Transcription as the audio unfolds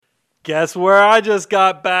Guess where I just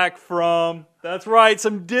got back from? That's right,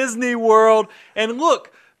 some Disney World. And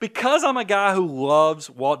look, because I'm a guy who loves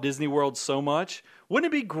Walt Disney World so much,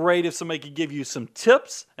 wouldn't it be great if somebody could give you some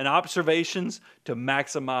tips and observations to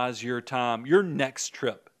maximize your time, your next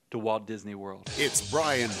trip to Walt Disney World? It's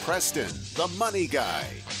Brian Preston, the money guy,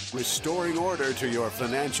 restoring order to your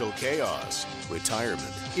financial chaos,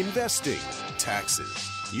 retirement, investing, taxes.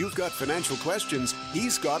 You've got financial questions,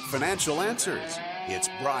 he's got financial answers. It's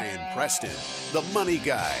Brian Preston, the money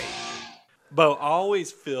guy. Bo, I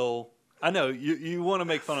always feel, I know you want to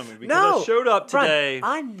make fun of me because No, I showed up today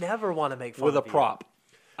Brian, I never want to make fun with of a you. prop.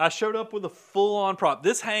 I showed up with a full-on prop.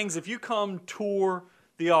 This hangs if you come tour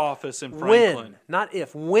the office in Franklin. When, not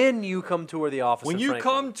if, when you come tour the office When in you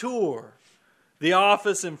Franklin. come tour the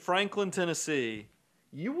office in Franklin, Tennessee,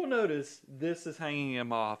 you will notice this is hanging in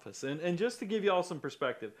my office. And just to give you all some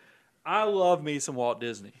perspective, I love me some Walt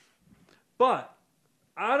Disney. But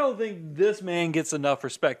I don't think this man gets enough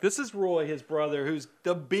respect. This is Roy, his brother, who's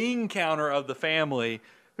the bean counter of the family,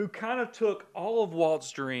 who kind of took all of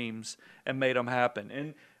Walt's dreams and made them happen.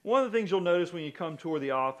 And one of the things you'll notice when you come tour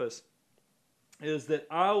the office is that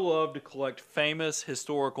I love to collect famous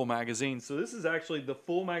historical magazines. So this is actually the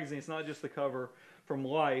full magazine. It's not just the cover from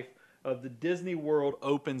Life of the Disney World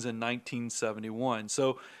opens in 1971.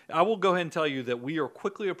 So I will go ahead and tell you that we are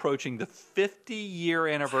quickly approaching the 50-year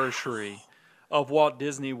anniversary of Walt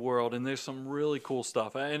Disney World, and there's some really cool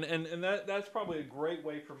stuff. And that's probably a great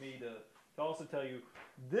way for me to also tell you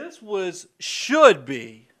this should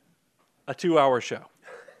be a 2-hour show.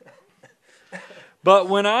 But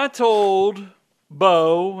when I told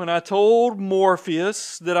Bo and I told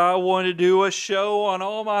Morpheus that I wanted to do a show on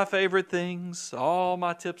all my favorite things, all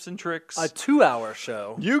my tips and tricks, A 2-hour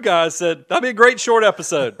show. you guys said that'd be a great short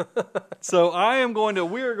episode. So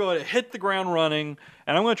we're going to hit the ground running,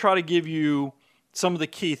 and I'm going to try to give you some of the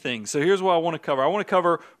key things. So here's what I want to cover. I want to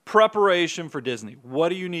cover preparation for Disney. What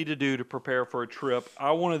do you need to do to prepare for a trip?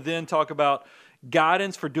 I want to then talk about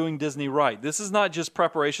guidance for doing Disney right. This is not just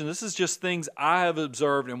preparation. This is just things I have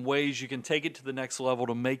observed and ways you can take it to the next level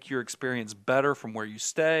to make your experience better from where you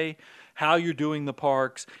stay, how you're doing the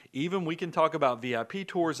parks. Even we can talk about VIP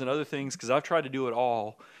tours and other things because I've tried to do it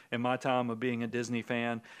all in my time of being a Disney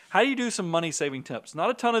fan. How do you do some money-saving tips? Not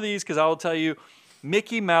a ton of these because I will tell you,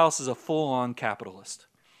 Mickey Mouse is a full-on capitalist.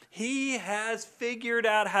 He has figured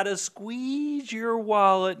out how to squeeze your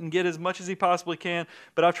wallet and get as much as he possibly can,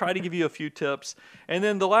 but I've tried to give you a few tips. And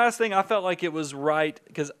then the last thing, I felt like it was right,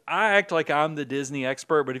 because I act like I'm the Disney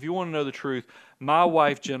expert, but if you want to know the truth, my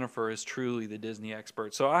wife Jennifer is truly the Disney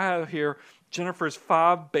expert. So I have here Jennifer's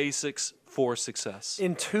 5 basics for success.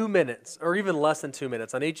 In 2 minutes, or even less than 2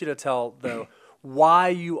 minutes, I need you to tell, though, why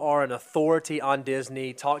you are an authority on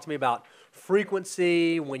Disney. Talk to me about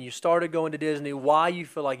frequency, when you started going to Disney, why you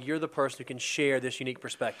feel like you're the person who can share this unique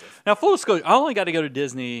perspective. Now, full disclosure, I only got to go to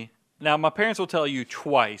Disney. Now, my parents will tell you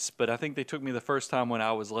twice, but I think they took me the first time when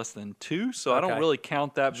I was less than 2, so I don't really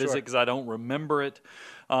count that visit because I don't remember it.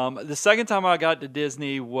 The second time I got to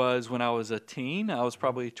Disney was when I was a teen. I was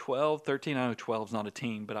probably 12, 13. I know 12 is not a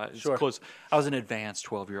teen, but it's close. I was an advanced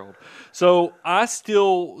 12-year-old. So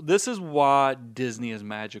this is why Disney is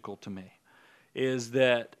magical to me, is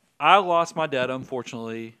that I lost my dad,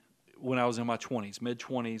 unfortunately, when I was in my 20s,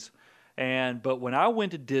 mid-20s. But when I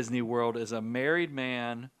went to Disney World as a married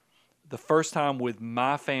man, the first time with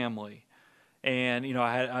my family, and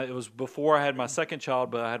it was before I had my second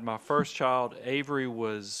child, but I had my first child. Avery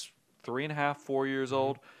was 3.5, 4 years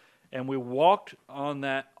old, and we walked on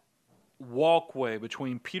that walkway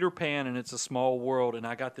between Peter Pan and It's a Small World, and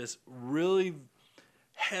I got this really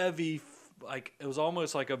heavy, like it was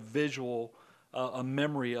almost like a visual. A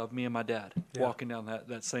memory of me and my dad walking down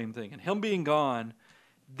that same thing. And him being gone,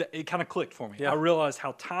 it kind of clicked for me. Yeah. I realized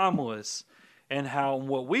how timeless and how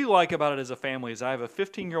what we like about it as a family is I have a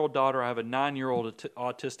 15-year-old daughter, I have a 9-year-old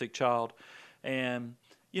autistic child, and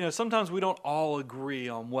sometimes we don't all agree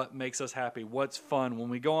on what makes us happy, what's fun. When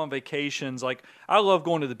we go on vacations, like I love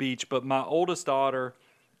going to the beach, but my oldest daughter,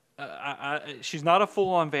 she's not a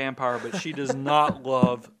full-on vampire, but she does not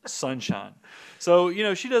love sunshine. So,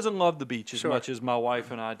 she doesn't love the beach as much as my wife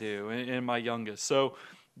and I do, and my youngest. So,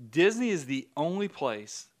 Disney is the only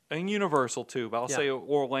place, and Universal too, but I'll say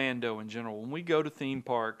Orlando in general. When we go to theme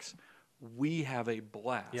parks, we have a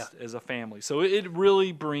blast as a family. So it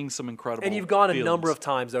really brings some incredible And you've gone feelings. A number of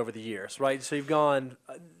times over the years, right? So you've gone,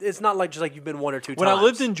 it's not like just like you've been 1 or 2 times. When I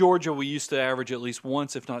lived in Georgia, we used to average at least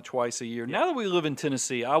once, if not twice a year. Now that we live in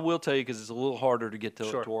Tennessee, I will tell you, because it's a little harder to get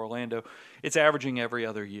to Orlando, it's averaging every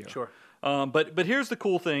other year. But here's the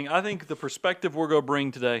cool thing. I think the perspective we're going to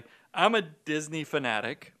bring today, I'm a Disney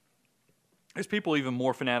fanatic. There's people even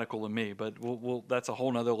more fanatical than me, but that's a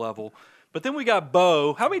whole nother level. But then we got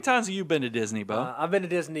Bo. How many times have you been to Disney, Bo? I've been to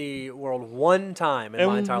Disney World one time in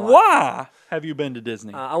my entire life. And why have you been to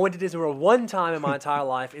Disney? I went to Disney World one time in my entire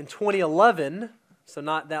life in 2011, so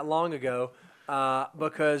not that long ago,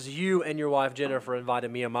 because you and your wife, Jennifer, invited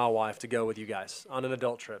me and my wife to go with you guys on an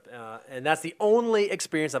adult trip. And that's the only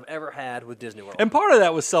experience I've ever had with Disney World. And part of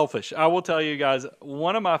that was selfish. I will tell you guys,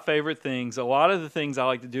 one of my favorite things, a lot of the things I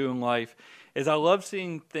like to do in life, is I love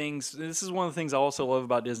seeing things. This is one of the things I also love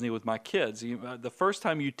about Disney with my kids. The first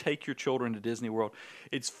time you take your children to Disney World,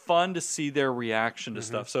 it's fun to see their reaction to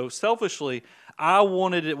stuff. So selfishly, I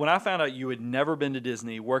wanted it. When I found out you had never been to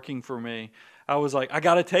Disney working for me, I was like, I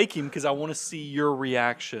got to take him because I want to see your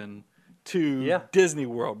reaction to Disney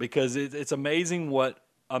World, because it's amazing what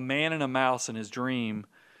a man and a mouse in his dream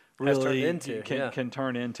really can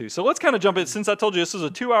turn into. So let's kind of jump in. Since I told you this is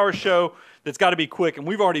a 2-hour show that's got to be quick, and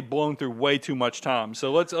we've already blown through way too much time.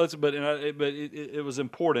 So but it was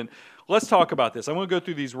important. Let's talk about this. I'm going to go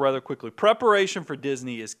through these rather quickly. Preparation for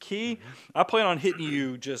Disney is key. I plan on hitting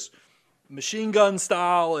you just machine gun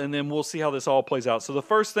style, and then we'll see how this all plays out. So the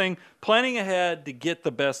first thing, planning ahead to get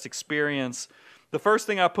the best experience. The first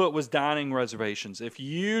thing I put was dining reservations. If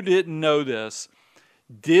you didn't know this,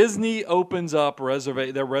 Disney opens up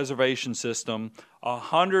their reservation system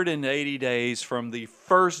 180 days from the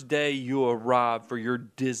first day you arrive for your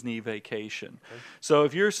Disney vacation. Okay. So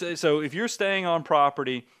if you're staying on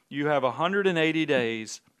property, you have 180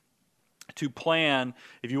 days to plan.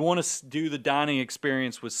 If you want to do the dining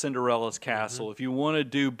experience with Cinderella's Castle, if you want to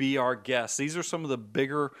do Be Our Guest, these are some of the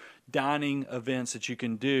bigger dining events that you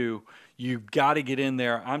can do. You've got to get in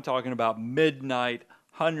there. I'm talking about midnight,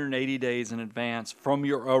 180 days in advance from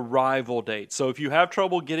your arrival date. So if you have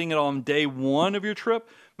trouble getting it on day 1 of your trip,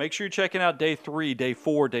 make sure you're checking out day 3, day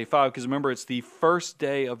 4, day 5, because remember, it's the first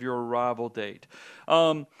day of your arrival date.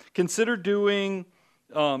 Consider doing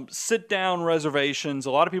sit-down reservations.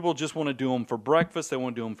 A lot of people just want to do them for breakfast. They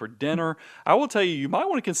want to do them for dinner. I will tell you, you might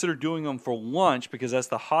want to consider doing them for lunch, because that's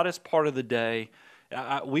the hottest part of the day.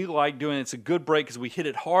 We like doing it. It's a good break because we hit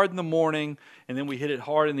it hard in the morning and then we hit it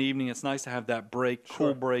hard in the evening. It's nice to have that break,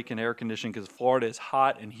 cool break, and air conditioning, because Florida is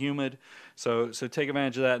hot and humid. So take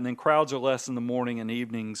advantage of that. And then crowds are less in the morning and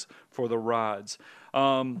evenings for the rides.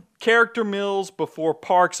 Character meals before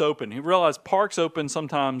parks open. You realize parks open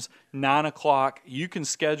sometimes 9 o'clock. You can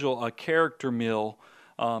schedule a character meal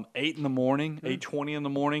 8 in the morning, 8:20 in the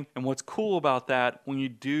morning. And what's cool about that, when you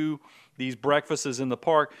do these breakfasts in the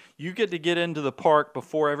park, you get to get into the park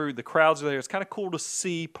before the crowds are there. It's kind of cool to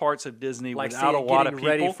see parts of Disney without a lot of people.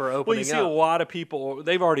 Ready for opening well, you see a lot of people.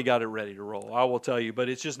 They've already got it ready to roll, I will tell you. But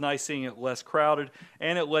it's just nice seeing it less crowded,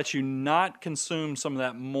 and it lets you not consume some of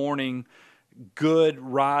that morning good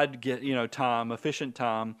ride time, efficient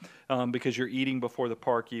time, because you're eating before the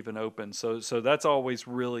park even opens. So that's always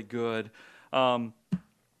really good.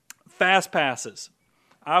 Fast passes.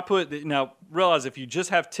 Now realize if you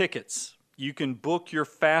just have tickets, you can book your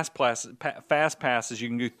fast passes. You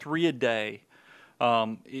can do 3 a day.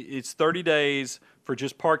 It's 30 days for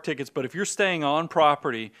just park tickets, but if you're staying on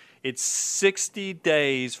property, it's 60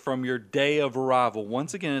 days from your day of arrival.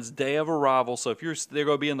 Once again, it's day of arrival, so if they're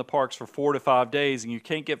going to be in the parks for 4 to 5 days and you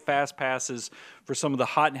can't get fast passes for some of the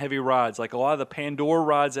hot and heavy rides, like a lot of the Pandora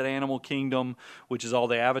rides at Animal Kingdom, which is all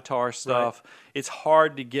the Avatar stuff, it's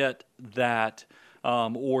hard to get that.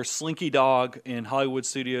 Or Slinky Dog in Hollywood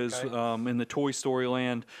Studios in the Toy Story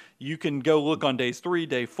Land. You can go look on days 3,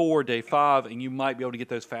 day 4, day 5, and you might be able to get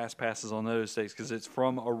those fast passes on those days because it's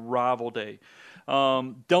from arrival day.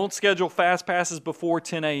 Don't schedule fast passes before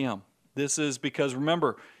 10 a.m. This is because,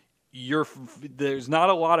 remember, there's not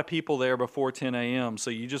a lot of people there before 10 a.m., so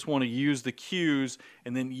you just want to use the queues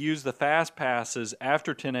and then use the fast passes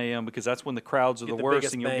after 10 a.m. because that's when the crowds are the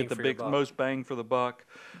worst and you'll get the most bang for the buck.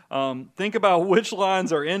 Think about which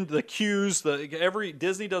lines are in the queues.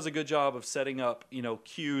 Disney does a good job of setting up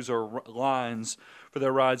queues or lines for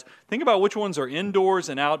their rides. Think about which ones are indoors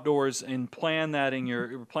and outdoors and plan that in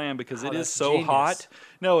your plan, because it is so genius. Hot.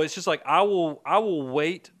 No, it's just like I will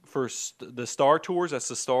wait for the Star Tours, that's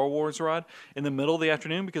the Star Wars ride, in the middle of the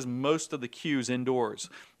afternoon, because most of the queue's indoors.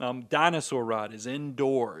 Dinosaur ride is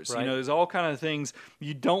indoors. Right. There's all kind of things.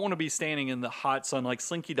 You don't want to be standing in the hot sun. Like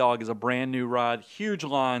Slinky Dog is a brand new ride, huge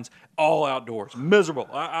lines, all outdoors, miserable.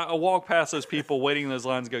 I walk past those people waiting in those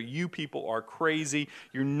lines and go, you people are crazy.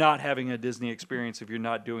 You're not having a Disney experience if you're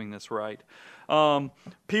not doing this right.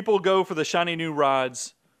 People go for the shiny new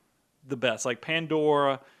rides the best, like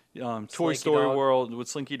Pandora, Toy Story World with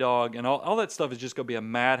Slinky Dog, and all that stuff is just going to be a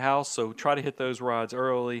madhouse, so try to hit those rides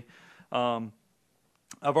early.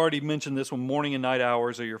 I've already mentioned this one, morning and night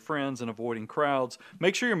hours are your friends and avoiding crowds.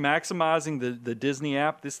 Make sure you're maximizing the Disney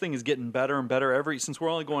app. This thing is getting better and better since we're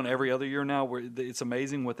only going every other year now. It's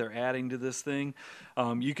amazing what they're adding to this thing.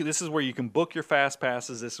 This is where you can book your fast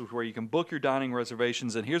passes. This is where you can book your dining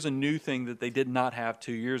reservations. And here's a new thing that they did not have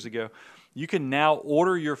 2 years ago. You can now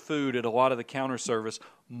order your food at a lot of the counter service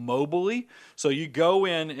mobily. So you go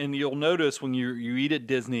in and you'll notice when you eat at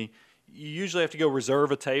Disney, you usually have to go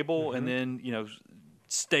reserve a table and then,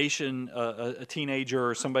 station a teenager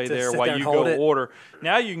or somebody there while you go order.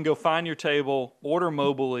 Now you can go find your table, order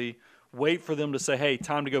mobily, wait for them to say, hey,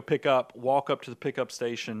 time to go pick up, walk up to the pickup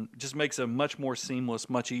station. Just makes it much more seamless,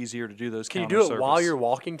 much easier to do those counter service. Can you do it while you're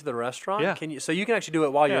walking to the restaurant? Yeah. So you can actually do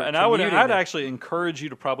it while you're and I'd actually encourage you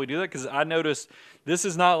to probably do that because I noticed this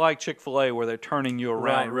is not like Chick-fil-A where they're turning you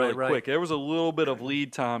around really quick. There was a little bit of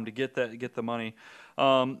lead time to get the money.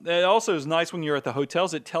 It also is nice when you're at the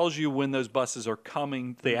hotels. It tells you when those buses are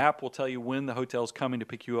coming. The app will tell you when the hotel's coming to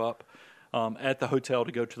pick you up at the hotel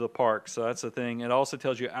to go to the park. So that's the thing. It also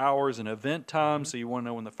tells you hours and event times. So you want to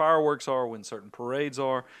know when the fireworks are, when certain parades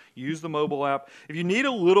are. Use the mobile app. If you need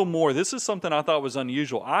a little more, this is something I thought was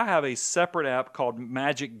unusual. I have a separate app called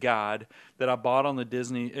Magic Guide that I bought on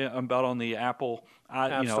the Apple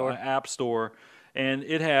App Store. And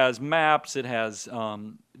it has maps, it has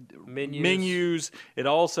menus. It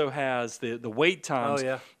also has the wait times. Oh,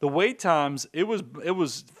 yeah. The wait times, it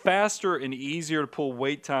was faster and easier to pull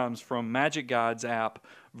wait times from Magic Guide's app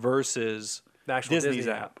versus Disney's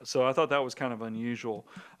app. So I thought that was kind of unusual.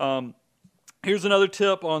 Here's another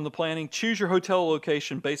tip on the planning. Choose your hotel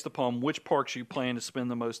location based upon which parks you plan to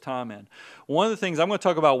spend the most time in. One of the things, I'm going to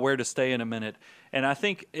talk about where to stay in a minute. And I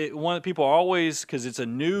think one of the people always, because it's a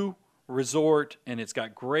new resort and it's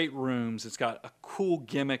got great rooms, it's got a cool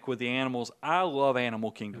gimmick with the animals. I love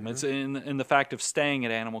Animal Kingdom. It's in the fact of staying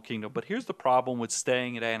at Animal Kingdom. But here's the problem with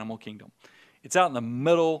staying at Animal Kingdom. It's out in the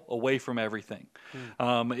middle, away from everything.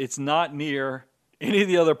 It's not near any of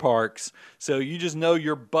the other parks. So you just know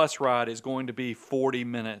your bus ride is going to be 40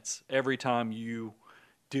 minutes every time you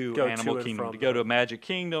do Animal Kingdom. To go to Magic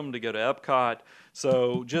Kingdom, to go to Epcot.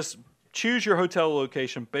 So just choose your hotel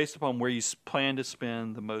location based upon where you plan to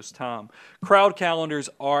spend the most time. Crowd calendars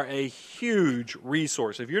are a huge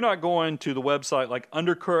resource. If you're not going to the website like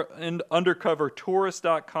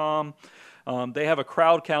undercovertourist.com, they have a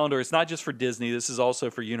crowd calendar. It's not just for Disney. This is also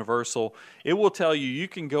for Universal. It will tell you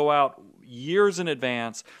can go out years in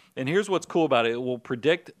advance. And here's what's cool about it. It will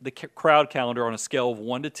predict the crowd calendar on a scale of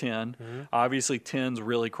 1 to 10. Obviously, 10's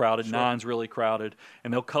really crowded, 9's really crowded.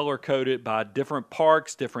 And they'll color code it by different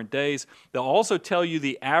parks, different days. They'll also tell you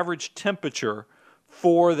the average temperature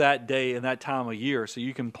for that day and that time of year. So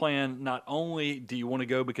you can plan not only do you want to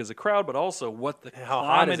go because of crowd, but also what the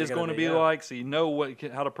climate is going to be like. So you know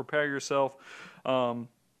how to prepare yourself.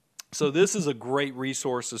 So this is a great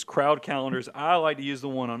resource, this crowd calendars. I like to use the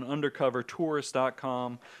one on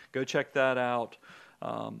undercovertourist.com. Go check that out.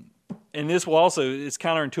 And this will also, it's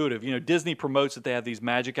counterintuitive. Disney promotes that they have these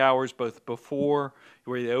magic hours both before,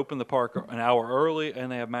 where they open the park an hour early,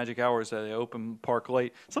 and they have magic hours that they open park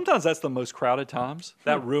late. Sometimes that's the most crowded times.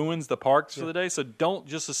 That ruins the parks for the day. So don't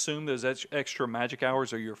just assume those extra magic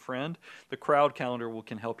hours are your friend. The crowd calendar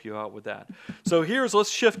can help you out with that. So let's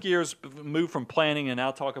shift gears, move from planning, and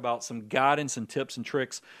now talk about some guidance and tips and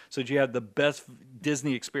tricks so that you have the best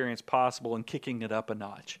Disney experience possible and kicking it up a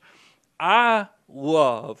notch. I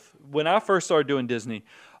love, when I first started doing Disney,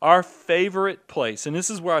 our favorite place, and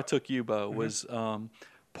this is where I took you, Bo, was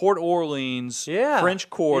Port Orleans,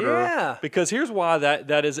 French Quarter. Because here's why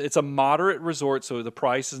that is. It's a moderate resort, so the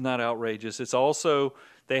price is not outrageous. It's also,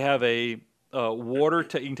 they have a you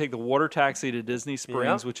can take the water taxi to Disney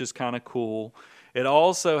Springs, which is kind of cool. It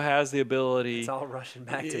also has the ability. It's all rushing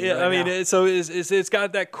back to it's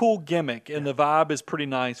got that cool gimmick, and the vibe is pretty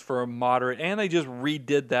nice for a moderate. And they just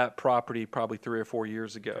redid that property probably 3 or 4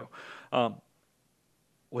 years ago.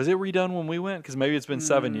 Was it redone when we went? Because maybe it's been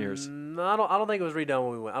 7 years. No, I don't think it was redone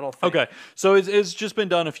when we went. I don't think. Okay, so it's just been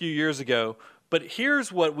done a few years ago. But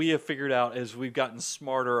here's what we have figured out as we've gotten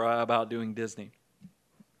smarter about doing Disney.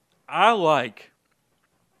 I like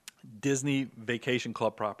Disney Vacation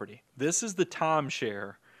Club property. This is the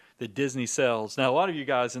timeshare that Disney sells. Now, a lot of you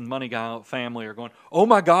guys in Money Guy family are going, "Oh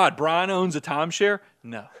my God, Brian owns a timeshare?"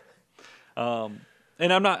 No, and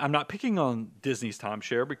I'm not picking on Disney's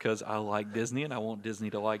timeshare because I like Disney and I want Disney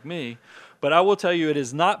to like me. But I will tell you, it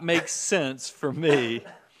does not make sense for me.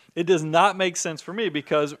 It does not make sense for me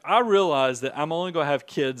because I realize that I'm only going to have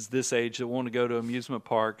kids this age that want to go to amusement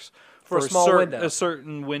parks for a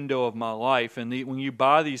certain window of my life. And when you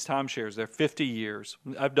buy these timeshares, they're 50 years.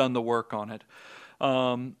 I've done the work on it.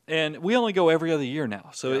 And we only go every other year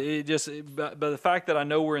now. So but the fact that I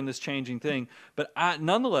know we're in this changing thing, but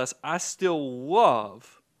nonetheless, I still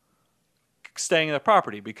love staying in the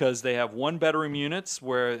property because they have 1-bedroom units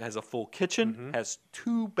where it has a full kitchen, has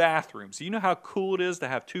 2 bathrooms. You know how cool it is to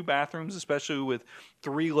have 2 bathrooms, especially with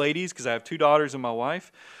 3 ladies, because I have 2 daughters and my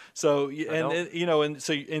wife. So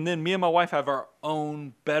and then me and my wife have our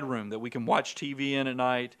own bedroom that we can watch TV in at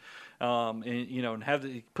night,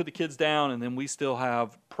 and put the kids down, and then we still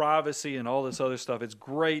have privacy and all this other stuff. It's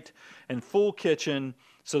great, and full kitchen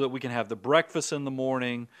so that we can have the breakfast in the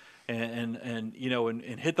morning. And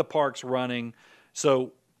hit the parks running.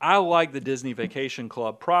 So I like the Disney Vacation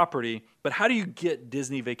Club property, but how do you get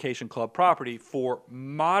Disney Vacation Club property for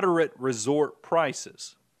moderate resort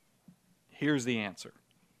prices? Here's the answer.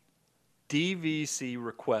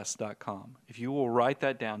 DVCrequest.com. If you will write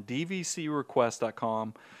that down,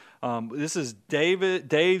 DVCrequest.com. This is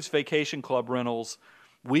Dave's Vacation Club Rentals.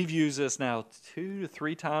 We've used this now 2 to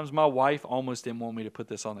 3 times. My wife almost didn't want me to put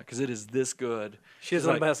this on there because it is this good. She doesn't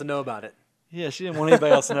want anybody else to know about it. Yeah, she didn't want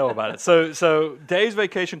anybody else to know about it. So Dave's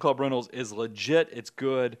Vacation Club Rentals is legit. It's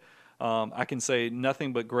good. I can say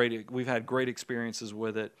nothing but great. We've had great experiences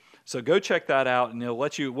with it. So go check that out, and they'll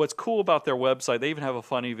let you. What's cool about their website? They even have a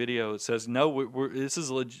funny video that says, "No, this is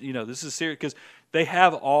this is serious," because they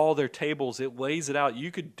have all their tables. It lays it out.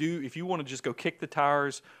 You could do if you want to just go kick the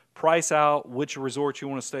tires, price out which resort you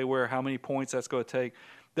want to stay where, how many points that's going to take.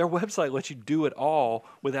 Their website lets you do it all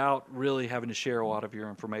without really having to share a lot of your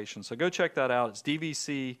information. So go check that out. It's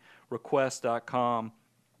dvcrequest.com.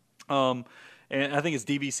 And I think it's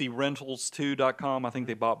dvcrentals2.com. I think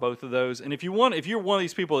they bought both of those. And if you're one of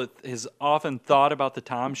these people that has often thought about the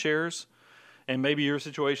timeshares, and maybe your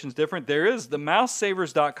situation is different, the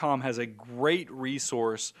mousesavers.com has a great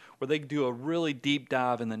resource where they do a really deep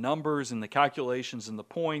dive in the numbers and the calculations and the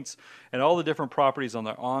points and all the different properties on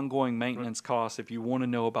their ongoing maintenance costs if you want to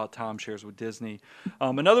know about timeshares with Disney.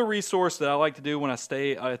 Another resource that I like to do when I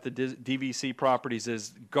stay at the DVC properties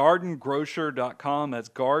is gardengrocer.com. That's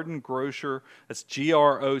Garden Grocer. That's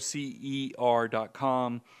GROCER.com.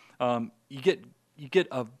 You get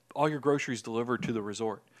all your groceries delivered to the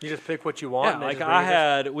resort. You just pick what you want.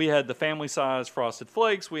 Yeah, we had the family size Frosted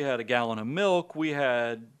Flakes. We had a gallon of milk. We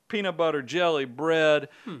had peanut butter, jelly, bread,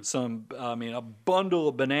 a bundle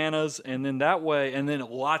of bananas, and then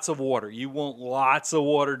lots of water. You want lots of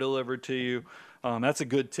water delivered to you. That's a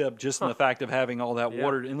good tip, just in the fact of having all that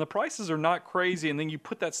water. And the prices are not crazy. And then you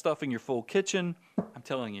put that stuff in your full kitchen. I'm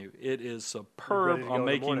telling you, it is superb on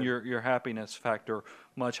making your happiness factor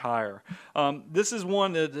much higher. This is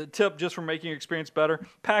the tip just for making your experience better.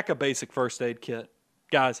 Pack a basic first aid kit.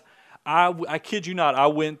 Guys, I kid you not, I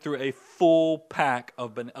went through a full pack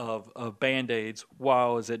of Band-Aids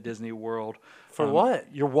while I was at Disney World. For what?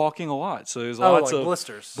 You're walking a lot, so there's lots of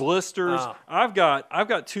blisters. Oh. I've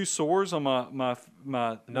got 2 sores on my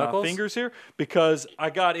fingers here because I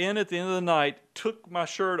got in at the end of the night, took my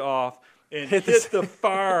shirt off, and hit the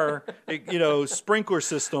fire, sprinkler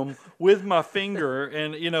system with my finger,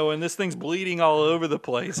 and this thing's bleeding all over the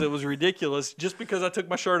place. It was ridiculous just because I took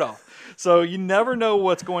my shirt off. So you never know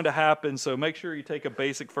what's going to happen. So make sure you take a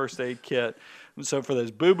basic first aid kit. So for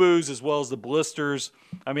those boo-boos as well as the blisters,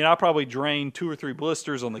 I probably drained 2 or 3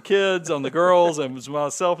 blisters on the kids, on the girls, and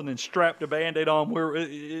myself, and then strapped a Band-Aid on.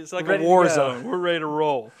 It's like a war zone. We're ready to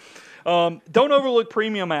roll. Don't overlook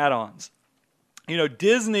premium add-ons.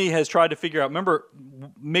 Disney has tried to figure out, remember,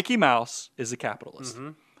 Mickey Mouse is a capitalist,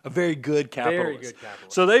 a very good capitalist. Very good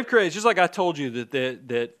capitalist. So they've created, just like I told you,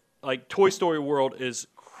 that like Toy Story World is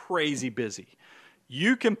crazy busy.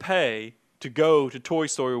 You can pay to go to Toy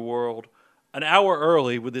Story World an hour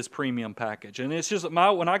early with this premium package. And it's just,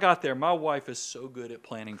 when I got there, my wife is so good at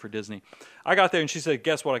planning for Disney. I got there and she said,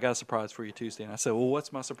 "Guess what? I got a surprise for you Tuesday." And I said, "Well,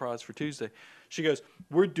 what's my surprise for Tuesday?" She goes,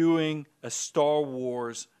 "We're doing a Star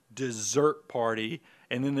Wars dessert party,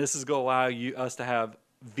 and then this is going to allow us to have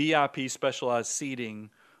VIP specialized seating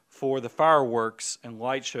for the fireworks and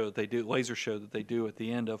light show that they do, laser show that they do at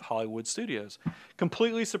the end of Hollywood Studios."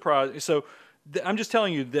 Completely surprised. So I'm just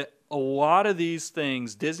telling you that a lot of these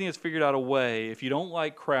things, Disney has figured out a way, if you don't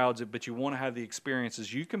like crowds, but you want to have the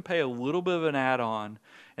experiences, you can pay a little bit of an add-on,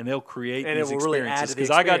 and they'll create these experiences.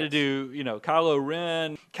 Because I got to do, Kylo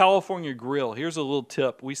Ren, California Grill. Here's a little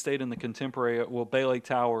tip. We stayed in the Contemporary, Bay Lake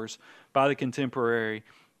Towers by the Contemporary.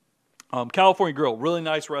 California Grill, really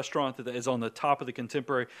nice restaurant that is on the top of the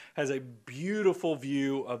Contemporary, has a beautiful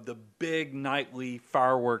view of the big nightly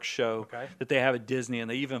fireworks show that they have at Disney,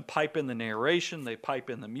 and they even pipe in the narration, they pipe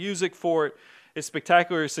in the music for it, It's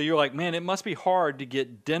spectacular. So you're like, man, it must be hard to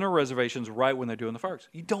get dinner reservations right when they're doing the fireworks.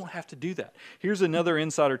 You don't have to do that. Here's another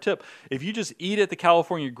insider tip. If you just eat at the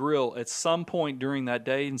California Grill at some point during that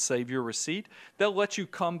day and save your receipt, they'll let you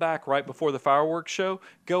come back right before the fireworks show,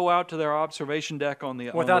 go out to their observation deck on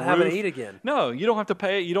the without on the having roof. to eat again. No, you don't have to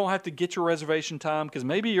pay it. You don't have to get your reservation time because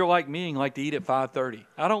maybe you're like me and like to eat at 5:30.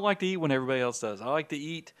 I don't like to eat when everybody else does. I like to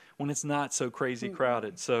eat when it's not so crazy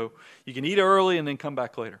crowded. So you can eat early and then come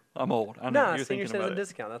back later. I'm old. I know. You're thinking about it.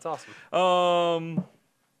 Discount. That's awesome.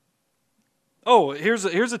 Oh, here's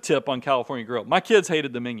a tip on California Grill. My kids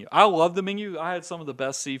hated the menu. I love the menu. I had some of the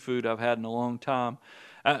best seafood I've had in a long time.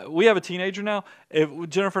 We have a teenager now.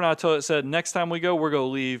 Jennifer and I said next time we go, we're going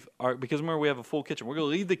to leave because remember we have a full kitchen. We're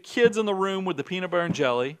going to leave the kids in the room with the peanut butter and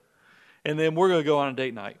jelly, and then we're going to go on a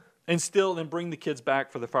date night and then bring the kids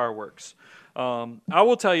back for the fireworks. I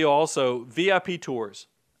will tell you also VIP tours.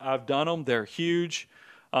 I've done them. They're huge.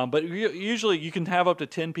 But usually you can have up to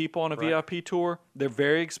 10 people on a VIP tour. They're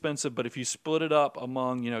very expensive, but if you split it up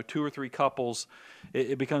among 2 or 3 couples,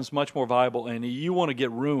 it becomes much more viable. And you want to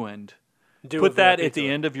get ruined, put that at the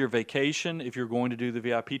end of your vacation if you're going to do the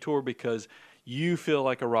VIP tour because you feel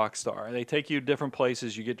like a rock star. They take you to different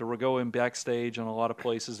places. You get to go in backstage in a lot of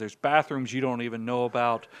places. There's bathrooms you don't even know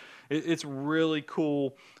about. It's really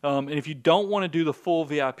cool. And if you don't want to do the full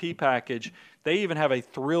VIP package, they even have a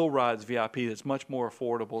Thrill Rides VIP that's much more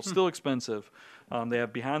affordable, still expensive. They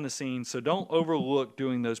have behind the scenes. So don't overlook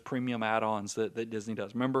doing those premium add-ons that Disney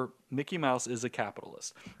does. Remember, Mickey Mouse is a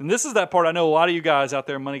capitalist. And this is that part I know a lot of you guys out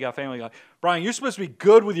there, Money Guy family, like, Brian, you're supposed to be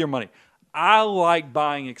good with your money. I like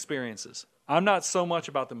buying experiences. I'm not so much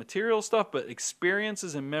about the material stuff, but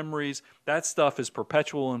experiences and memories, that stuff is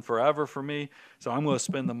perpetual and forever for me, so I'm going to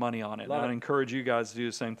spend the money on it. And I'd encourage you guys to do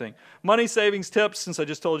the same thing. Money savings tips, since I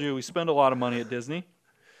just told you we spend a lot of money at Disney.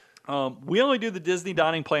 We only do the Disney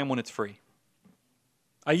dining plan when it's free.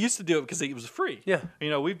 I used to do it because it was free. Yeah.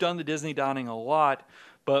 We've done the Disney dining a lot.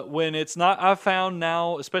 But when it's not, I've found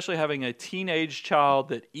now, especially having a teenage child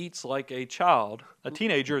that eats like a child, a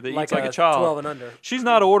teenager that eats like a child. 12 and under. She's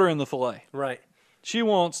not ordering the filet. Right. She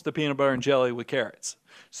wants the peanut butter and jelly with carrots.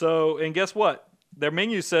 So, and guess what? Their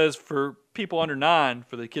menu says for people under 9,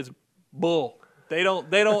 for the kids, bull. They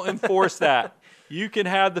don't enforce that. You can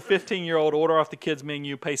have the 15-year-old order off the kids'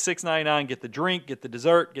 menu, pay $6.99, get the drink, get the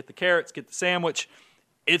dessert, get the carrots, get the sandwich.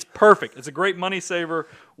 It's perfect. It's a great money saver.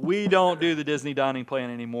 We don't do the Disney dining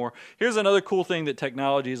plan anymore. Here's another cool thing that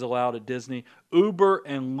technology has allowed at Disney. Uber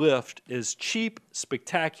and Lyft is cheap,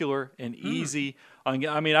 spectacular, and easy. I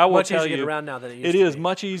mean, I will much tell easier you, to get around now than it used it to is be.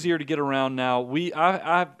 much easier to get around now.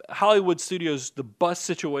 Hollywood Studios, the bus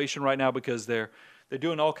situation right now because they're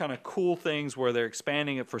doing all kind of cool things where they're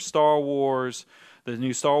expanding it for Star Wars, the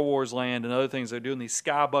new Star Wars land, and other things. They're doing these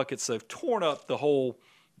sky buckets. They've torn up the whole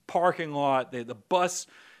parking lot. The bus,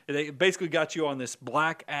 they basically got you on this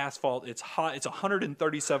black asphalt. It's hot. It's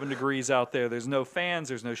 137 degrees out there. There's no fans.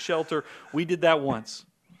 There's no shelter. We did that once.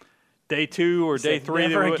 Day 2 or day 3.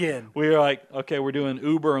 Never again. We were like, okay, we're doing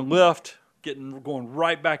Uber and Lyft. Going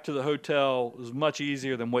right back to the hotel is much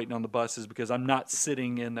easier than waiting on the buses because I'm not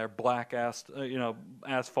sitting in their black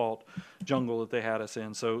asphalt jungle that they had us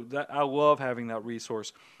in. So I love having that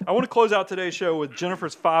resource. I want to close out today's show with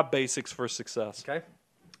Jennifer's 5 basics for success. Okay.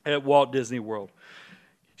 At Walt Disney World.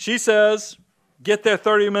 She says, get there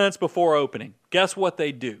 30 minutes before opening. Guess what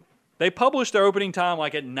they do? They publish their opening time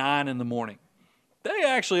like at 9 in the morning. They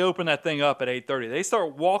actually open that thing up at 8:30. They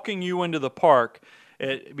start walking you into the park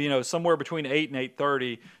at somewhere between 8 and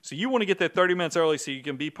 8:30. So you want to get there 30 minutes early so you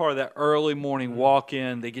can be part of that early morning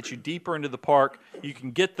walk-in. They get you deeper into the park. You can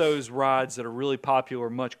get those rides that are really popular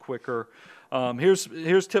much quicker.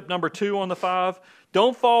 Here's tip number 2 on the 5.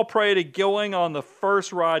 Don't fall prey to going on the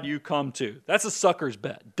first ride you come to. That's a sucker's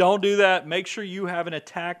bet. Don't do that. Make sure you have an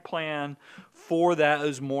attack plan for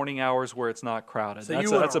those morning hours where it's not crowded.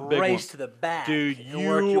 So that's a big race one. to the back. Dude, and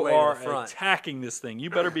work your you way to are the front. attacking this thing. You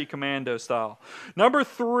better be commando style. Number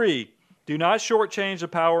 3, do not shortchange the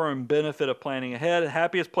power and benefit of planning ahead. The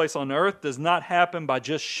happiest place on earth does not happen by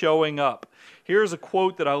just showing up. Here's a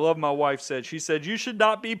quote that I love my wife said. She said, you should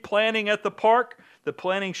not be planning at the park. The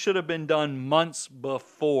planning should have been done months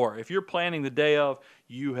before. If you're planning the day of,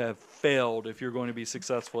 you have failed if you're going to be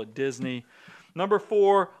successful at Disney. Number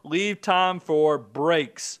 4, leave time for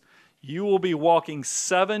breaks. You will be walking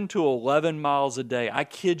 7 to 11 miles a day. I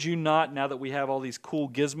kid you not, now that we have all these cool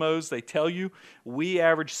gizmos, they tell you we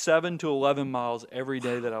average 7 to 11 miles every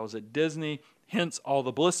day that I was at Disney. Hence all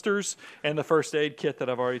the blisters and the first aid kit that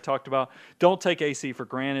I've already talked about. Don't take AC for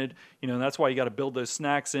granted. That's why you got to build those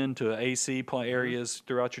snacks into AC areas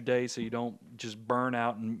throughout your day so you don't just burn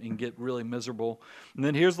out and get really miserable. And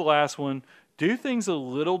then here's the last one. Do things a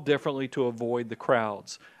little differently to avoid the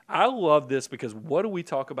crowds. I love this because what do we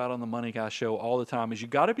talk about on the Money Guy show all the time is you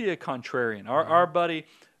got to be a contrarian. Our buddy,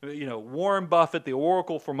 Warren Buffett, the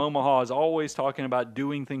Oracle from Omaha, is always talking about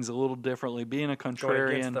doing things a little differently, being a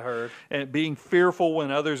contrarian, against the herd, and being fearful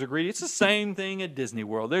when others agree. It's the same thing at Disney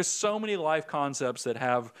World. There's so many life concepts that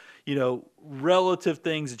have, relative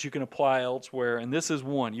things that you can apply elsewhere, and this is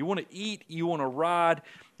one. You want to eat, you want to ride,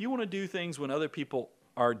 you want to do things when other people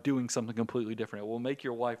are doing something completely different. It will make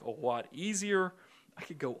your life a lot easier. I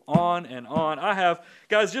could go on and on.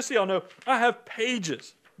 Guys, just so y'all know, I have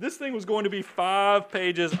pages. This thing was going to be 5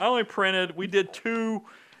 pages. I only printed, we did 2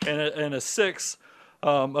 and a 6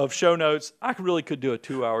 of show notes. I really could do a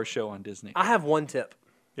 2-hour show on Disney. I have one tip.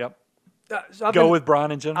 Yep. Go with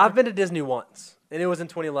Brian and Jennifer. I've been to Disney once, and it was in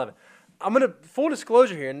 2011. I'm going to, full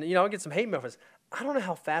disclosure here, and I'll get some hate mail for this. I don't know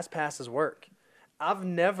how fast passes work. I've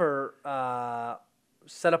never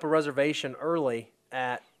set up a reservation early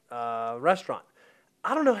at a restaurant.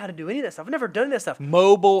 I don't know how to do any of that stuff. I've never done that stuff.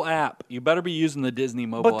 Mobile app. You better be using the Disney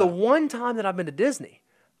mobile app. But the one time that I've been to Disney,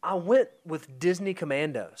 I went with Disney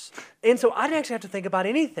Commandos. And so I didn't actually have to think about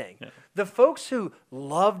anything. Yeah. The folks who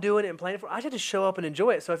love doing it and planning for it, I had to show up and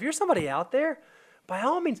enjoy it. So if you're somebody out there, by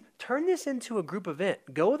all means, turn this into a group event.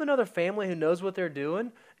 Go with another family who knows what they're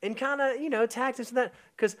doing and kind of, tag this and that.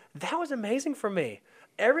 Because that was amazing for me.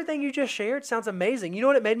 Everything you just shared sounds amazing. You know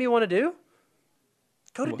what it made me want to do?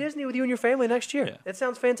 Go to Disney with you and your family next year. Yeah. It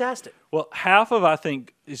sounds fantastic. Well, half of, I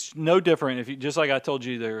think, is no different. If you, just like I told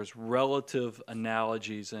you, there's relative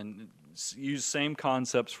analogies and use same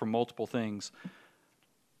concepts for multiple things.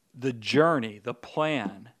 The journey, the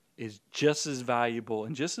plan, is just as valuable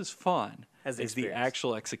and just as fun as the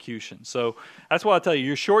actual execution. So that's why I tell you,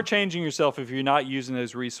 you're shortchanging yourself if you're not using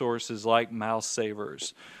those resources like Mouse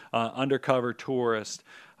Savers, Undercover Tourist.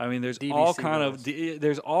 I mean, there's all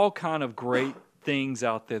kind of great things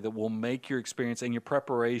out there that will make your experience and your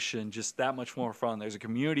preparation just that much more fun. There's a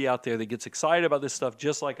community out there that gets excited about this stuff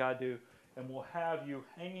just like I do, and will have you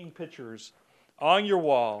hanging pictures on your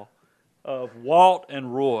wall of Walt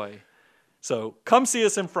and Roy. So come see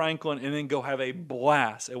us in Franklin and then go have a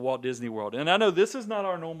blast at Walt Disney World. And I know this is not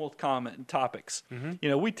our normal topics.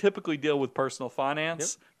 Mm-hmm. We typically deal with personal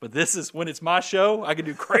finance, but this is, when it's my show, I can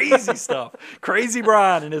do crazy stuff. Crazy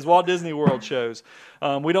Brian and his Walt Disney World shows.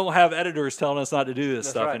 We don't have editors telling us not to do this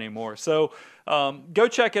stuff anymore. So go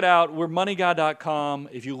check it out. We're moneyguy.com.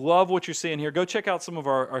 If you love what you're seeing here, go check out some of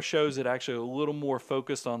our shows that actually are a little more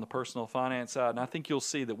focused on the personal finance side. And I think you'll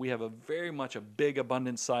see that we have very much a big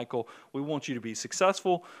abundance cycle. We want you to be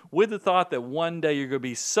successful with the thought that one day you're going to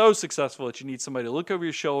be so successful that you need somebody to look over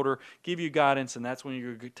your shoulder, give you guidance, and that's when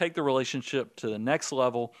you're going to take the relationship to the next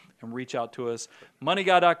level and reach out to us.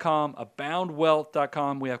 Moneyguy.com,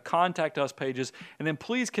 aboundwealth.com. We have contact us pages. And then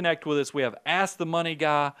please connect with us. We have Ask the Money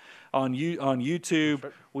Guy on YouTube.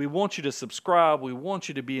 We want you to subscribe. We want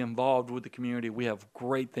you to be involved with the community. We have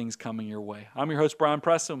great things coming your way. I'm your host, Brian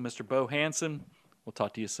Preston, Mr. Bo Hansen. We'll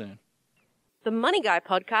talk to you soon. The Money Guy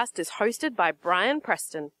podcast is hosted by Brian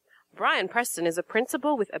Preston. Brian Preston is a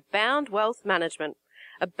principal with Abound Wealth Management.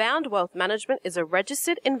 Abound Wealth Management is a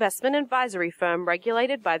registered investment advisory firm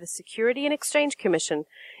regulated by the Security and Exchange Commission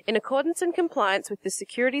in accordance and compliance with the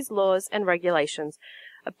securities laws and regulations.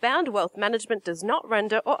 Abound Wealth Management does not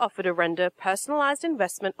render or offer to render personalized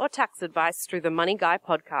investment or tax advice through the Money Guy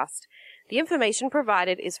podcast. The information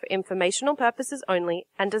provided is for informational purposes only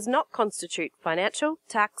and does not constitute financial,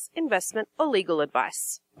 tax, investment, or legal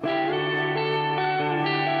advice.